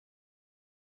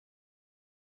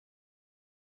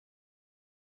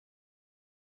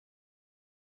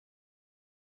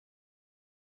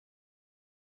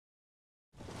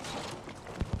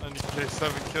Okay,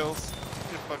 7 kills.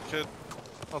 Get fucked, kid.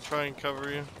 I'll try and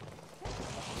cover you.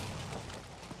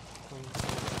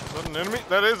 Is that an enemy?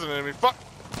 That is an enemy. Fuck!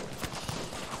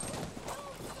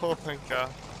 Oh, thank God.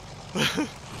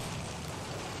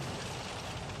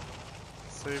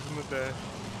 Saving the day.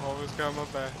 Always got my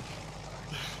back.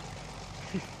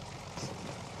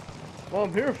 Well,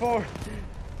 I'm here for.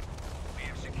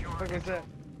 What was that?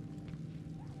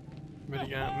 But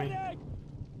he got me.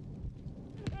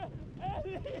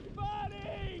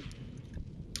 Anybody!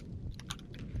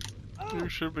 You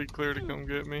should be clear to come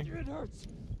get me. It hurts.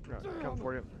 Right, come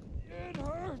for you. It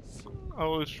hurts.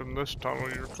 Oh, at least from this tunnel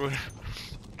you're clear.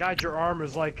 God, your arm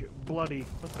is like bloody.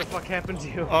 What the fuck happened to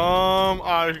you?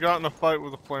 I got in a fight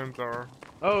with a flamethrower.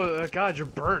 Oh, God, you're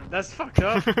burnt. That's fucked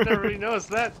up. Never really noticed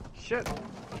that. Shit.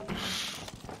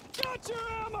 Got your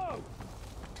ammo!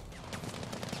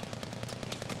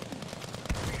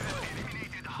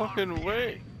 Fucking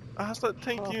wait. How's that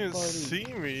tank Oh, even buddy. see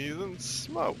me? He's in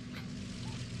smoke.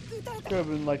 Could have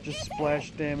been like just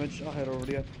splash damage. I'll head over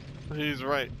to you. He's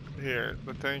right here.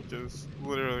 The tank is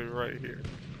literally right here.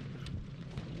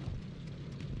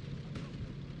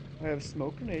 I have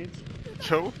smoke grenades.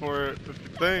 Go for it if you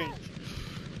think.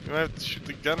 You might have to shoot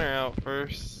the gunner out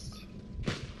first.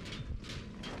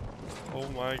 Oh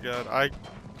my God.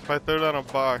 If I throw down a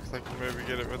box, I can maybe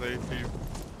get it with AP.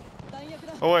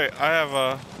 Oh wait, I have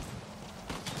a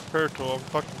turtle. I'm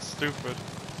fucking stupid.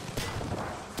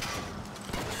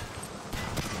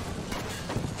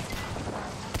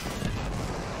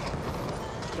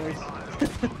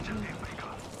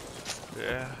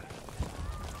 Yeah.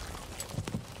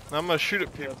 Now I'm gonna shoot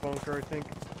at people. That bunker, I think.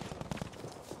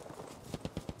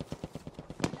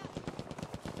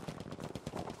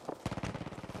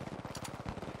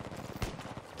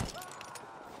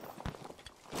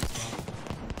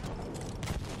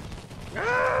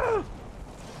 Ah!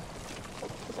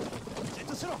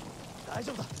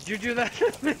 Did you do that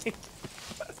to me?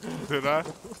 Did I?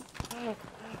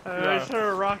 I just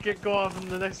heard a rocket go off, and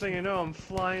the next thing you know, I'm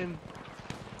flying.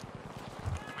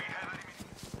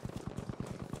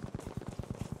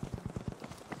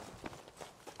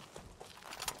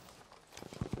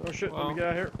 Oh shit, let me get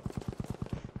out of here.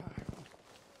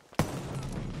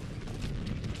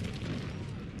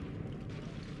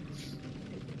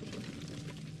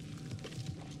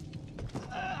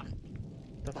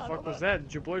 The fuck was that?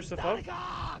 Did you blow yourself up?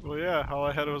 Well, yeah, all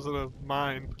I had was in a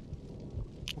mine.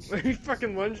 You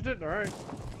fucking lunged it? Alright.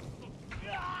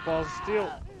 Balls of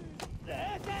steel.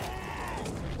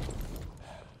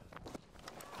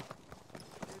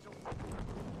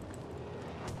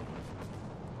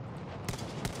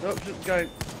 Oh shit, guy.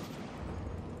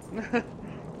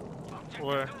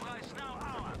 Where?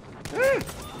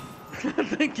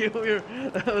 Thank you.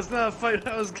 That was not a fight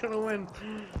I was gonna win.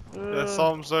 Yeah,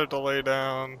 saw him start to lay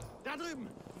down.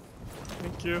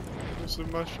 Thank you. There's a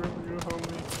mushroom, you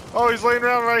homie. Oh, he's laying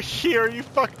around right here. Are you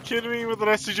fucking kidding me? With an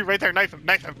SCG right there. Knife him,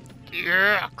 knife him.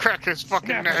 Yeah, crack his fucking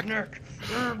Snap neck.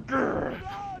 Die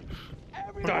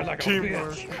like a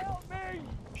Teamwork. bitch.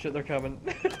 Shit, they're coming.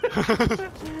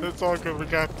 It's all good. We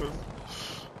got this.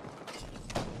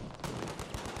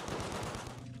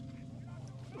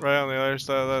 Right on the other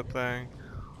side of that thing.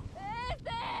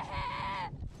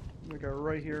 We got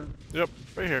right here. Yep,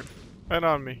 right here. Right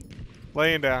on me.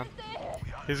 Laying down.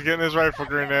 He's getting his rifle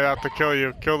grenade out to kill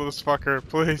you. Kill this fucker,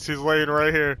 please. He's laying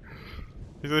right here.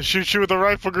 He's gonna shoot you with a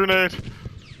rifle grenade.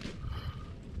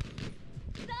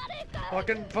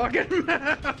 Fucking.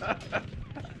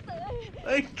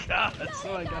 Thank God. That's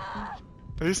all I got.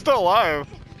 He's still alive.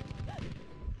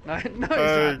 No, he's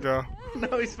There you not. go.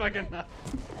 No, he's fucking not.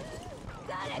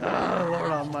 Oh,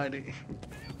 Lord Almighty.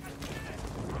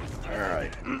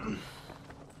 Alright.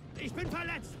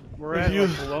 We're at You,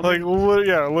 like below me?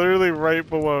 yeah, literally right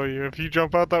below you. If you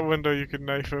jump out that window, you can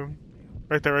knife him.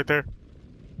 Right there, right there.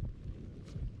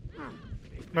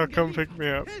 No, come pick me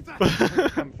up.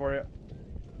 Come for you.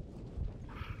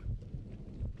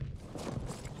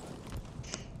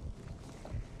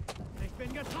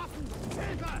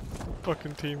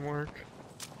 Fucking teamwork.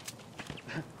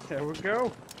 There we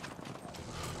go.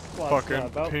 Well, Fucking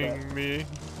ping me.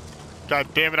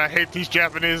 God damn it, I hate these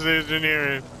Japanese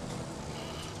engineering.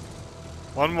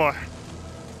 One more.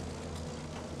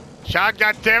 Shot,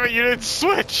 god damn it, you didn't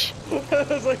switch! I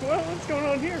was like, well, what's going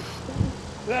on here?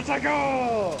 That's a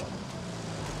goal!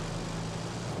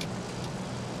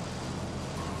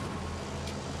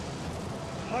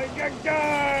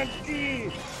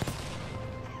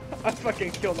 I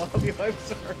fucking killed all of you, I'm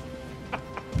sorry.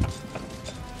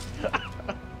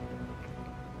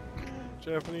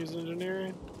 Japanese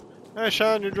engineering? Hey,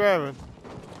 Sean, you're driving.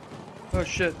 Oh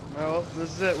shit, well,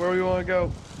 this is it. Where do we want to go?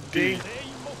 D.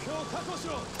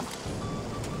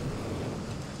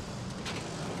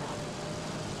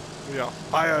 Yeah,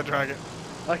 fire dragon.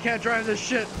 I can't drive this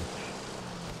shit.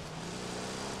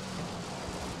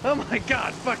 Oh my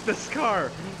god, fuck this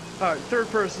car. Alright, third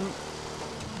person.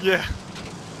 Yeah.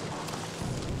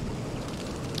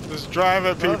 Just drive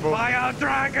at people. Fire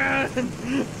dragon!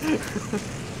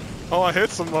 Oh, I hit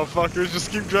some motherfuckers.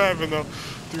 Just keep driving though.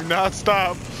 Do not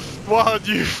stop. Wow,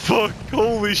 you fuck.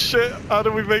 Holy shit. How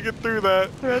did we make it through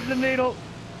that? Thread the needle.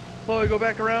 Oh, we go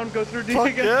back around, go through D Fuck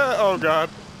again. yeah. Oh god.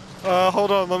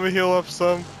 Hold on. Let me heal up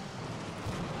some.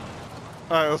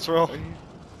 Alright, let's roll.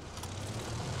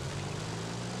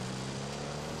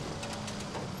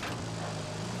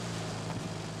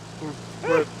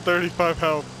 We're at 35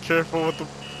 health. Careful with the.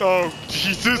 Oh,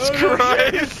 Jesus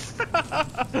Christ!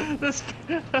 This.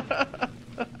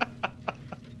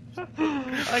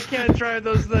 I can't drive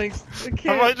those things. I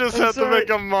can't. I might just have to make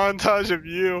a montage of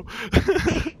you.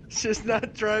 It's just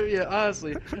not driving. Yeah,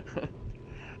 honestly.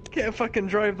 Can't fucking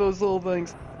drive those little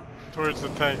things. Towards the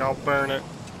tank, I'll burn it.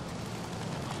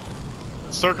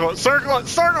 Circle it, circle it,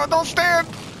 circle it, don't stand!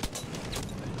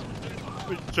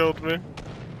 He killed me.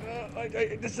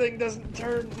 This thing doesn't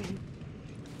turn.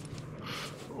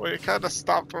 Wait, it kinda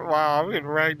stopped for a while. I'm getting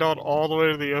ragdolled all the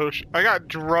way to the ocean. I got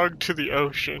drugged to the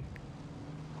ocean.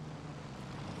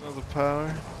 Another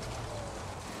power.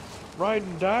 Ride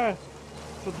and die.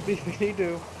 That's what the BPD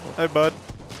do. Hey, bud.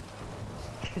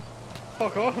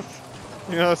 Fuck off.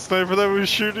 You know that sniper that was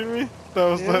shooting me? That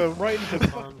was them. Right into the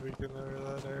fuck. We can over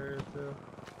that area too.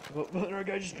 Well, our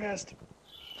guy just passed.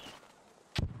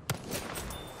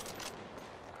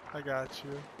 I got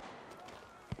you.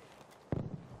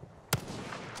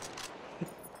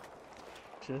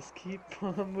 Just keep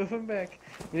on moving back.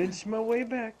 Inch my way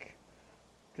back.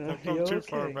 Gonna Don't be come too okay.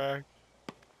 far back.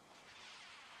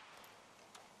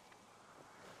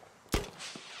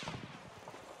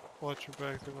 Watch your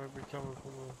back, they might be coming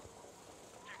from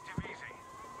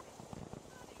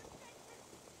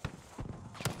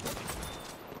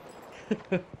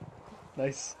the...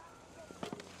 Nice.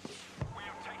 We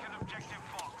have taken objective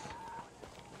Fox.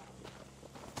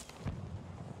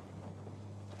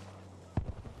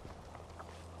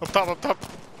 Up top, up top!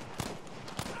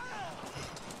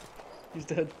 He's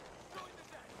dead.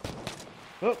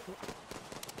 Oh. The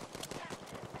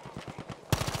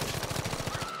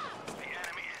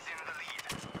enemy is in the lead.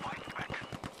 Fight back.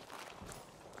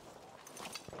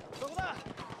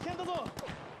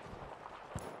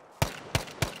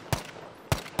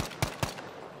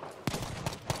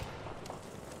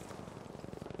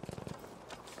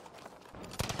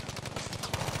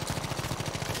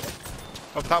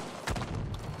 Up top!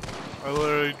 I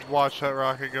literally watched that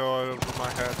rocket go out over my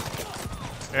head.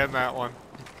 And that one.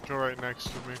 Go right next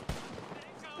to me.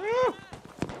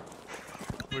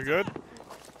 We good?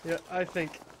 Yeah, I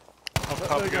think. Up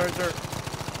top The again. guards are.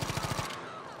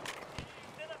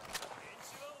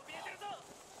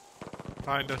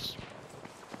 Behind us.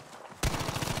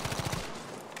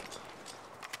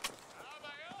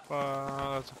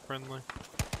 That's a friendly.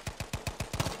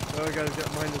 The other guy's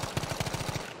got minded.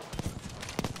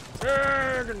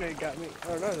 Grenade got me.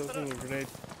 Oh no, that wasn't a grenade.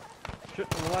 Shit,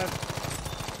 I'm alive.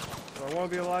 Do I want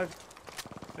to be alive?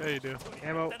 Yeah, you do.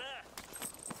 Ammo.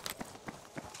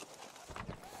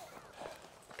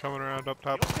 Coming around up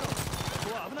top.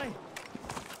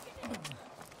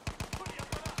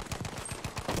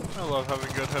 I love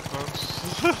having good headphones.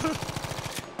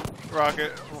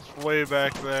 Rocket way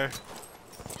back there.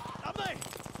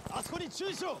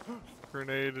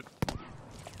 Grenade.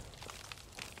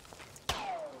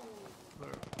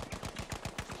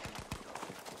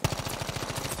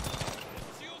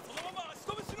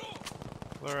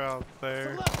 They're out there.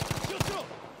 Another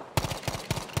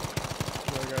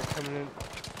guy coming in.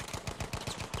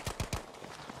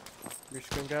 Your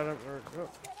screen got him, or oh.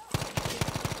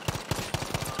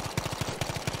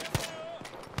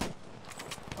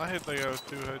 I hit the guy with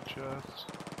 2 headshots.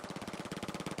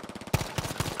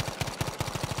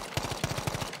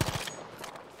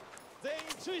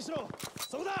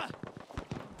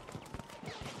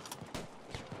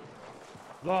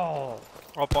 No.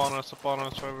 Up on us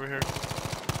over here.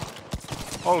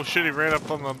 Oh shit, he ran up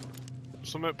on the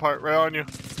cement part right on you.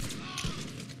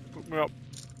 Put me up.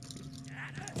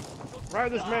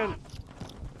 Ride this man.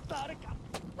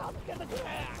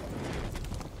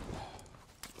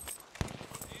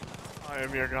 I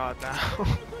am your god now.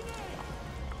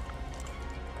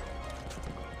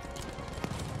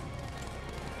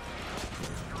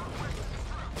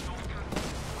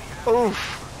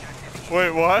 Oof.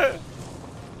 Wait, what?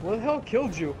 What the hell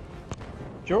killed you?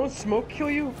 Did your own smoke kill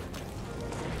you?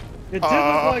 It did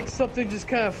look like something just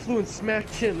kind of flew and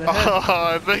smacked you in the head. Oh,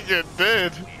 I think it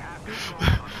did.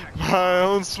 My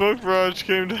own smoke barrage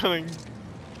came down and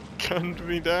gunned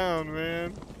me down,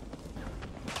 man.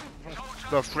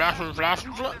 The flaffy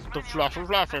flaffy fla. The flaffy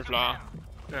flaffy fla.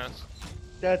 Yes.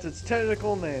 That's its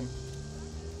technical name.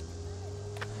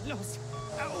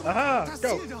 Aha!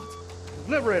 Go!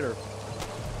 Liberator!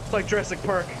 It's like Jurassic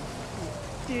Park.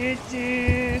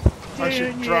 I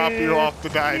should drop you off to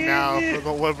die now for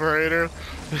the Liberator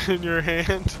in your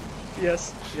hand.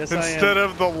 Yes, yes, I am. Instead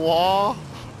of the law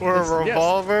or a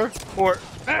revolver or.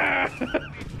 Ah!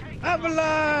 I'm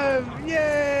alive!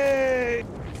 Yay!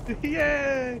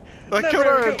 Yay! That killed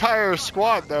our entire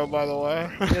squad, though, by the way.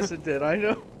 Yes, it did. I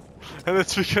know. And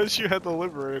it's because you had the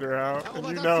Liberator out, and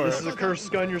you know This it. is a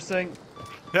cursed gun, you're saying?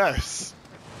 Yes.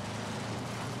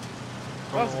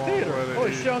 Oh, it's a theater.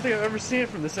 Holy shit, I don't think I've ever seen it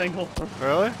from this angle.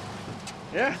 Really?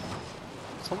 Yeah.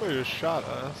 Somebody just shot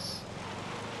us.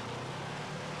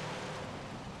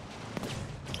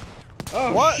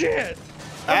 Oh, what? Shit!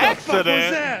 Accident? What the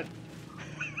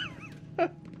fuck was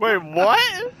that? Wait,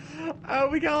 what?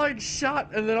 We got like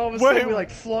shot, and then all of a sudden we like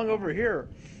flung over here.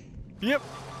 Yep.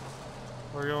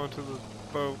 We're going to the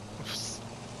boat.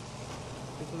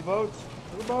 Get to the boat.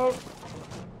 To the boat.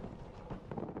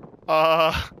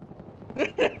 I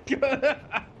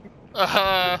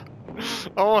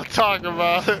won't talk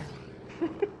about it.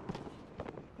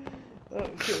 Oh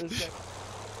shit!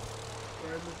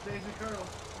 Where's the Stacy Colonel?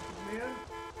 Man.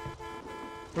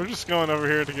 We're just going over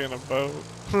here to get in a boat.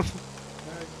 Alright,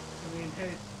 I mean,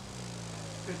 hey,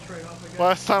 good trade-off, I guess.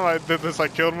 Last time I did this, I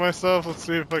killed myself. Let's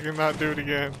see if I can not do it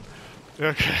again.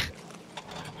 Okay.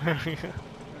 There we go.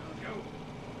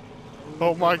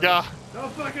 Oh my god.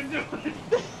 Don't fucking do it!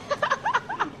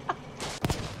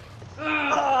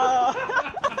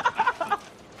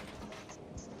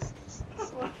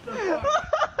 What the fuck?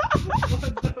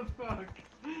 What the fuck?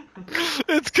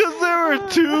 It's because there were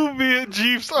two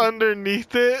Jeeps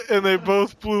underneath it, and they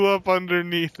both blew up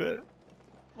underneath it.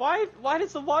 Why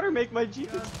does the water make my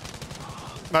Jeep?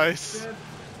 Nice.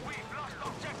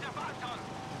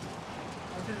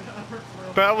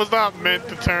 That was not meant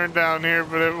to turn down here,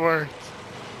 but it worked.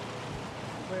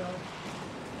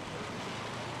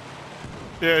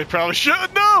 Yeah, he probably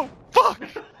should. No! Fuck!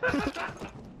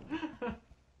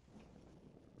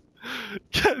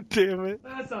 God damn it.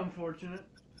 That's unfortunate.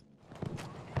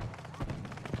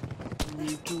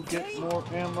 Need to get more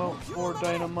ammo for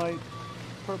dynamite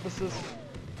purposes.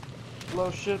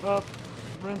 Blow shit up,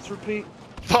 rinse, repeat.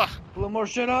 Fuck! Blow more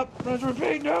shit up, rinse,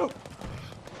 repeat, no!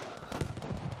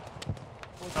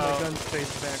 What's my gun's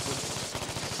face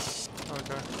backwards?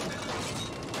 Okay.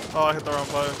 Oh, I hit the wrong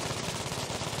button.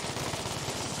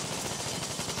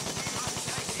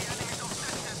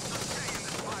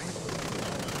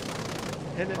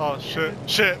 Oh shit.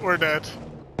 Shit, we're dead.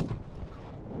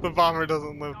 The bomber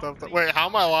doesn't lift up. Wait, how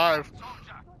am I alive?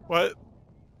 What?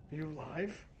 Are you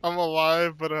alive? I'm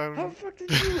alive, but I'm. How the fuck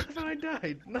did you live when I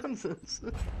died? Nonsense.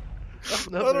 Oh,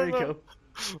 no, I there don't you know. go.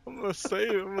 I'm gonna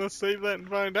save that and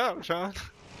find out, Sean.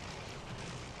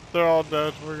 They're all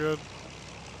dead. We're good.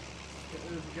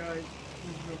 There's a guy in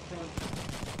front.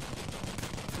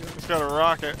 He's got a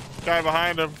rocket. Guy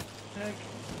behind him. Tank.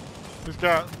 He's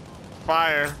got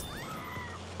fire.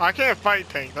 I can't fight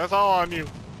tank. That's all on you.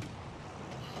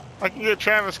 I can get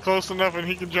Travis close enough and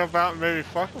he can jump out and maybe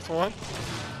fuck with one.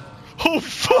 Oh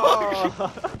fuck!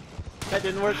 Oh, that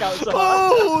didn't work out so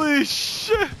hard. Holy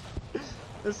shit!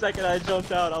 The second I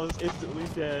jumped out, I was instantly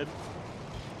dead.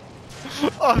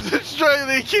 I'm just trying.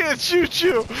 They can't shoot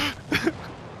you.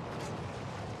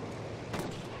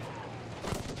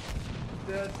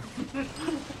 Dead.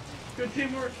 Good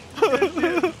teamwork. Good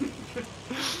shit.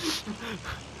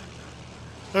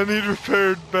 I need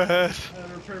repaired bad.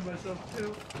 I repaired myself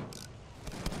too.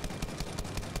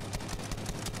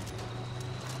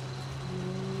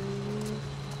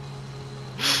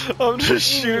 I'm just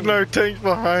shooting our tank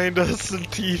behind us and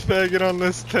teabagging on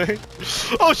this tank.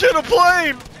 Oh shit, a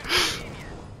plane!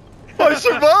 I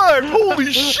survived!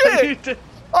 Holy shit!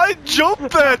 I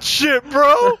jumped that shit,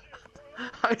 bro!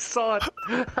 I saw it.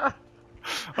 I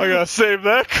gotta save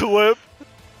that clip.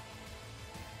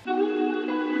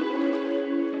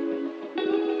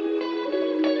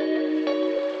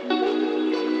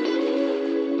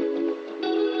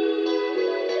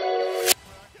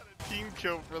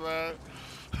 Kill for that.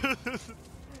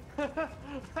 Yeah,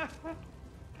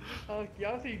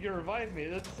 I don't think you can revive me. It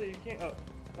doesn't say you can't.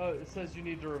 Oh, it says you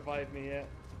need to revive me. Yeah.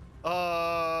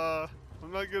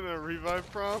 I'm not getting a revive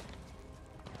prompt.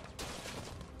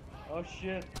 Oh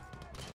shit.